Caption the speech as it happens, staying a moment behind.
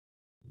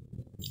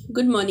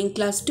Good morning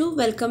class 2.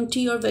 Welcome to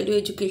your value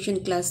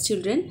education class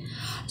children.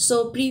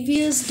 So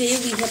previous day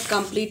we have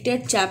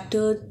completed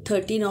chapter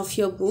 13 of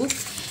your book,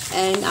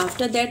 and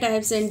after that I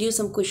have sent you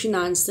some question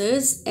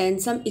answers and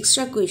some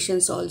extra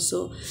questions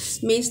also.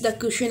 Means the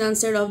question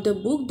answer of the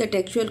book, the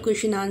textual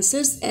question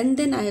answers, and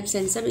then I have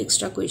sent some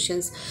extra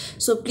questions.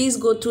 So please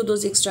go through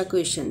those extra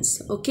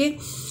questions. Okay.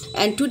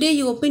 And today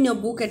you open your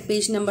book at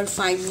page number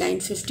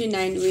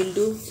 5959. We'll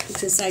do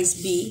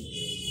exercise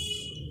B.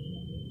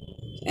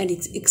 And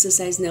it's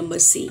exercise number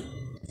C.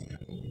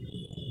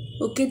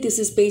 Okay, this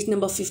is page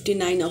number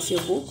 59 of your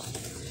book.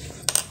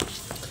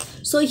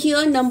 So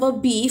here number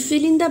B,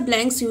 fill in the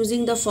blanks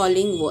using the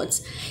following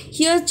words.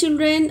 Here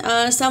children,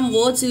 some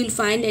words you will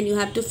find and you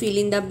have to fill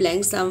in the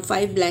blanks. Some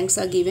 5 blanks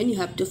are given, you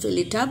have to fill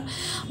it up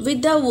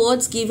with the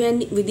words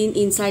given within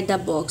inside the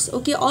box.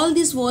 Okay, all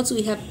these words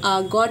we have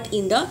got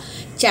in the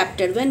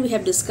chapter. When we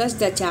have discussed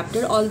the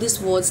chapter, all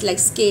these words like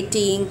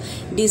skating,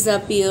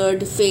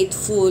 disappeared,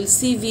 faithful,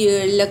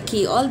 severe,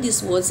 lucky, all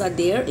these words are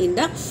there in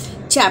the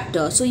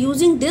chapter. So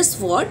using this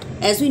word,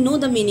 as we know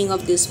the meaning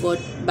of this word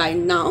by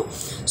now,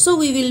 so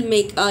we will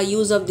make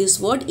use of this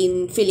word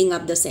in filling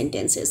up the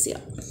sentences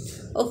here.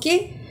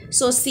 Okay,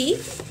 so see,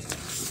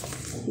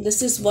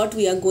 this is what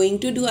we are going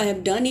to do. I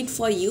have done it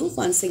for you.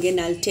 Once again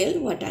I'll tell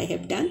what I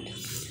have done.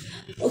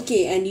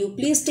 Okay, and you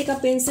please take a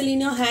pencil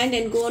in your hand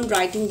and go on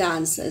writing the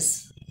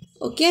answers.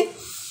 Okay,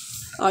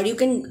 or you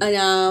can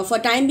for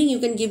time being you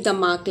can give the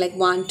mark like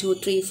 1 2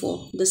 3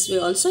 4. This way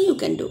also you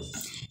can do.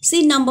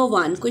 See number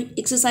 1,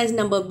 exercise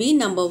number B,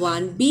 number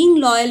 1. Being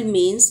loyal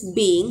means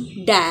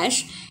being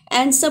dash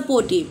and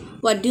supportive.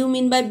 What do you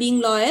mean by being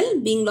loyal?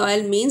 Being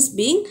loyal means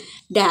being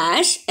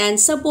dash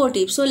and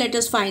supportive. So let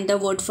us find the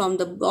word from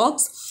the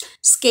box.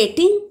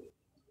 Skating.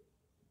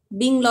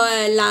 Being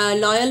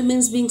loyal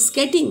means being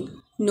skating.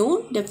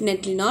 No,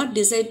 definitely not.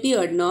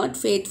 Disappeared, not.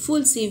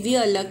 Faithful,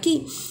 severe,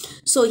 lucky.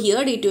 So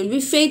here it will be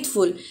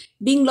faithful.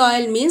 Being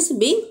loyal means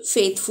being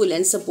faithful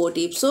and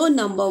supportive. So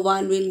number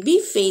 1 will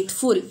be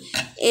faithful.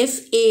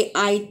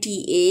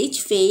 F-A-I-T-H,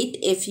 faith,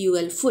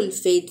 F-U-L, full,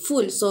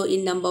 faithful. So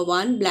in number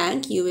 1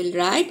 blank you will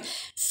write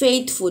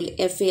faithful,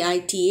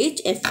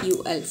 F-A-I-T-H,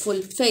 F-U-L,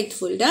 full,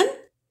 faithful. Done?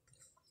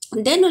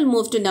 Then we'll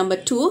move to number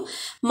 2.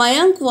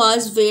 Mayank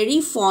was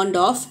very fond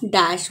of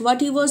dash.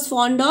 What he was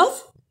fond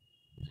of?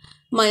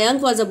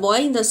 Mayank was a boy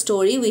in the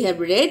story we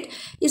have read,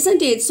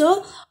 isn't it?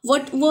 So,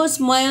 what was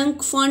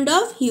Mayank fond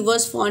of? He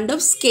was fond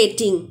of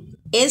skating.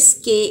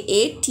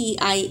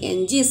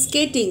 S-K-A-T-I-N-G,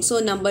 skating. So,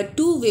 number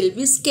 2 will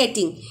be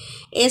skating.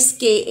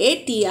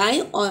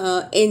 S-K-A-T-I-N-G.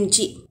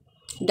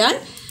 Done?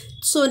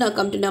 So, now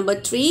come to number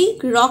 3.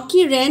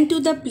 Rocky ran to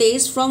the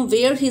place from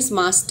where his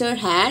master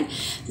had.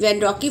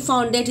 When Rocky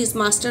found that his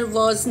master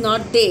was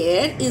not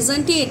there,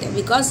 isn't it?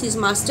 Because his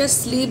master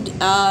slept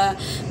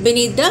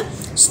beneath the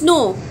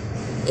snow.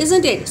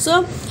 Isn't it?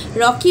 So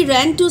Rocky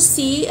ran to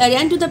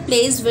the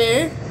place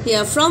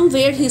from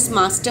where his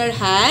master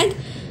had.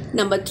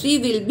 Number 3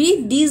 will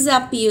be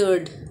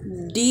disappeared.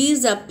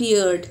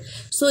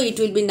 So it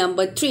will be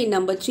number 3.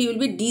 Number 3 will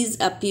be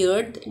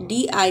disappeared.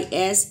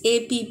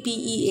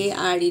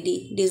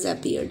 D-I-S-A-P-P-E-A-R-E-D.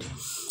 Disappeared.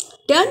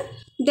 Done.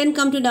 Then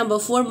come to number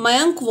 4.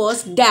 Mayank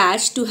was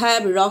dashed to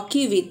have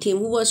Rocky with him.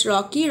 Who was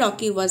Rocky?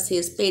 Rocky was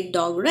his pet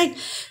dog, right?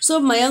 So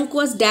Mayank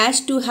was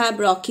dashed to have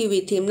Rocky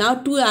with him. Now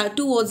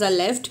two words are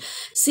left.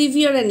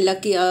 Severe and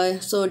lucky.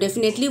 So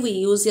definitely we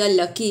use here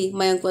lucky.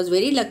 Mayank was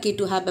very lucky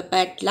to have a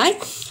pet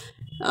like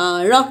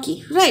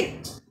Rocky,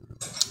 right?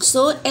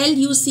 So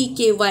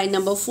L-U-C-K-Y.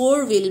 Number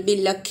 4 will be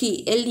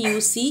lucky.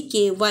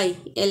 L-U-C-K-Y.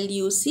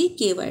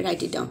 L-U-C-K-Y.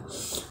 Write it down.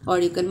 Or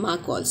you can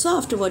mark also.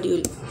 Afterward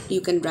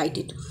you can write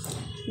it.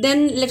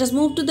 Then let us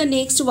move to the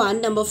next one,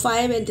 number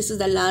 5, and this is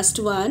the last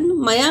one.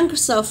 Mayank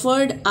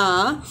suffered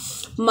a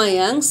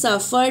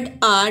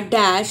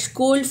dash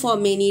cold for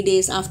many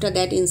days after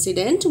that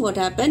incident. What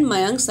happened?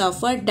 Mayank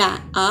suffered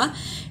a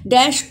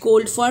dash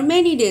cold for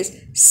many days.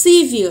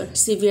 Severe.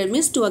 Severe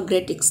means to a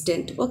great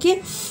extent.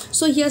 Okay.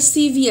 So here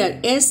severe.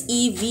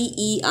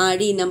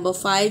 S-E-V-E-R-E. Number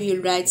 5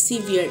 you'll write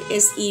severe.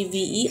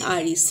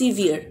 S-E-V-E-R-E.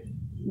 Severe.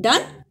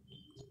 Done?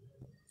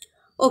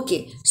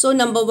 Okay, so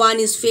number 1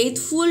 is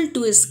faithful,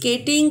 2 is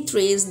skating,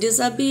 3 is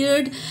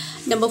disappeared,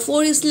 number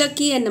 4 is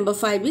lucky, and number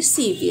 5 is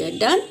severe.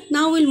 Done?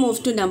 Now we'll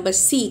move to number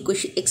C,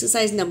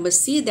 exercise number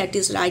C, that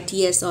is write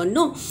yes or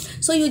no.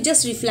 So you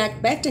just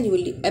reflect back and you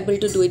will be able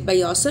to do it by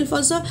yourself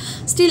also.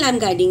 Still I'm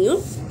guiding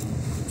you.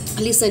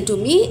 Listen to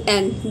me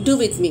and do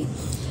with me.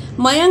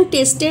 Mayank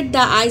tasted the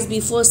ice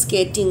before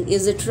skating.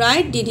 Is it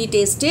right? Did he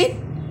taste it?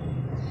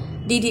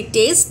 Did he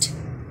taste?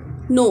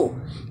 No,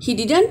 he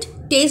didn't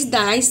taste the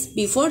ice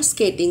before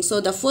skating.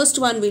 So the first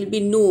one will be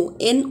no,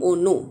 N-O,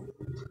 no.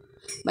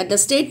 But the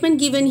statement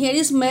given here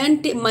is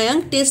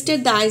Mayank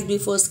tasted the ice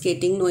before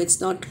skating. No, it's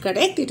not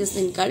correct. It is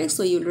incorrect.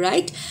 So you'll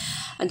write,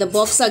 and the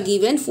boxes are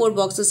given. 4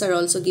 boxes are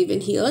also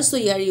given here. So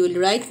here you will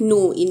write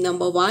no in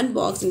number 1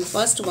 box. In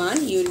first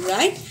one you will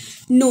write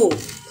no,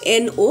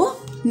 N-O,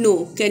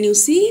 no. Can you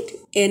see it?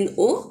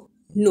 N-O,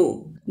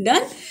 no.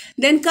 Done.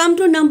 Then come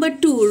to number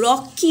 2.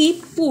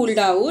 Rocky pulled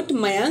out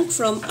Mayank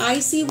from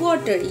icy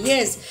water.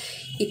 Yes,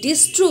 it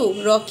is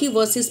true. Rocky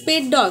was his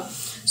pet dog.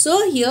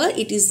 So here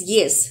it is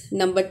yes.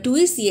 Number 2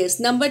 is yes.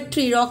 Number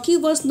 3. Rocky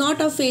was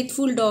not a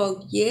faithful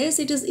dog. Yes,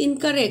 it is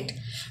incorrect.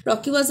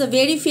 Rocky was a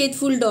very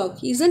faithful dog,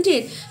 isn't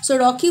it? So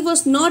Rocky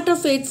was not a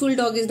faithful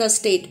dog is the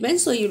statement.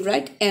 So you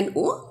write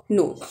no,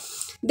 no.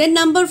 Then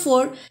number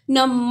 4,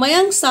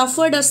 Mayank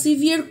suffered a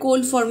severe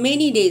cold for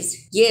many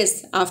days.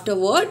 Yes,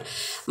 afterward,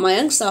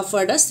 Mayank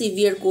suffered a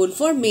severe cold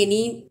for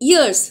many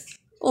years.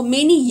 Oh,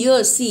 many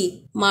years,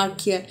 see, mark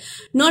here.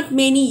 Not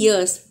many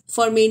years,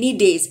 for many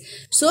days.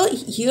 So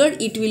here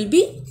it will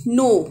be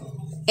no,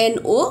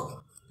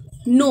 N-O,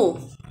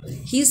 no.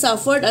 He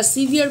suffered a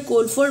severe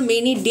cold for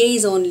many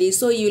days only.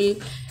 So you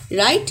will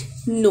write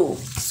no.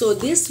 So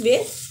this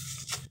way,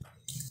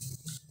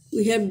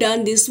 we have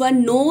done this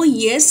one. No,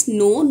 yes,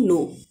 no,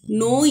 no.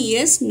 No,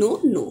 yes, no,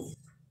 no.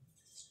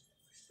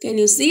 Can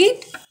you see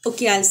it?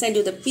 Okay, I'll send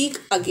you the pic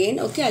again.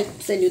 Okay, I'll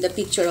send you the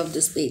picture of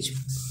this page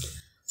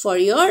for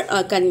your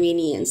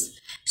convenience.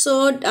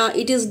 So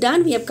it is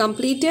done. We have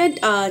completed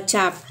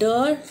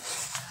chapter.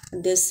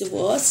 This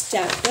was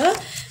chapter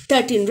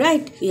 13,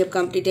 right? We have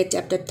completed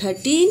chapter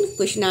 13.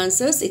 Question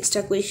answers,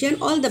 extra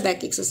question, all the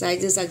back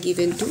exercises are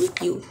given to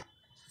you.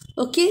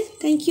 Okay,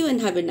 thank you and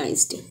have a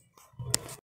nice day.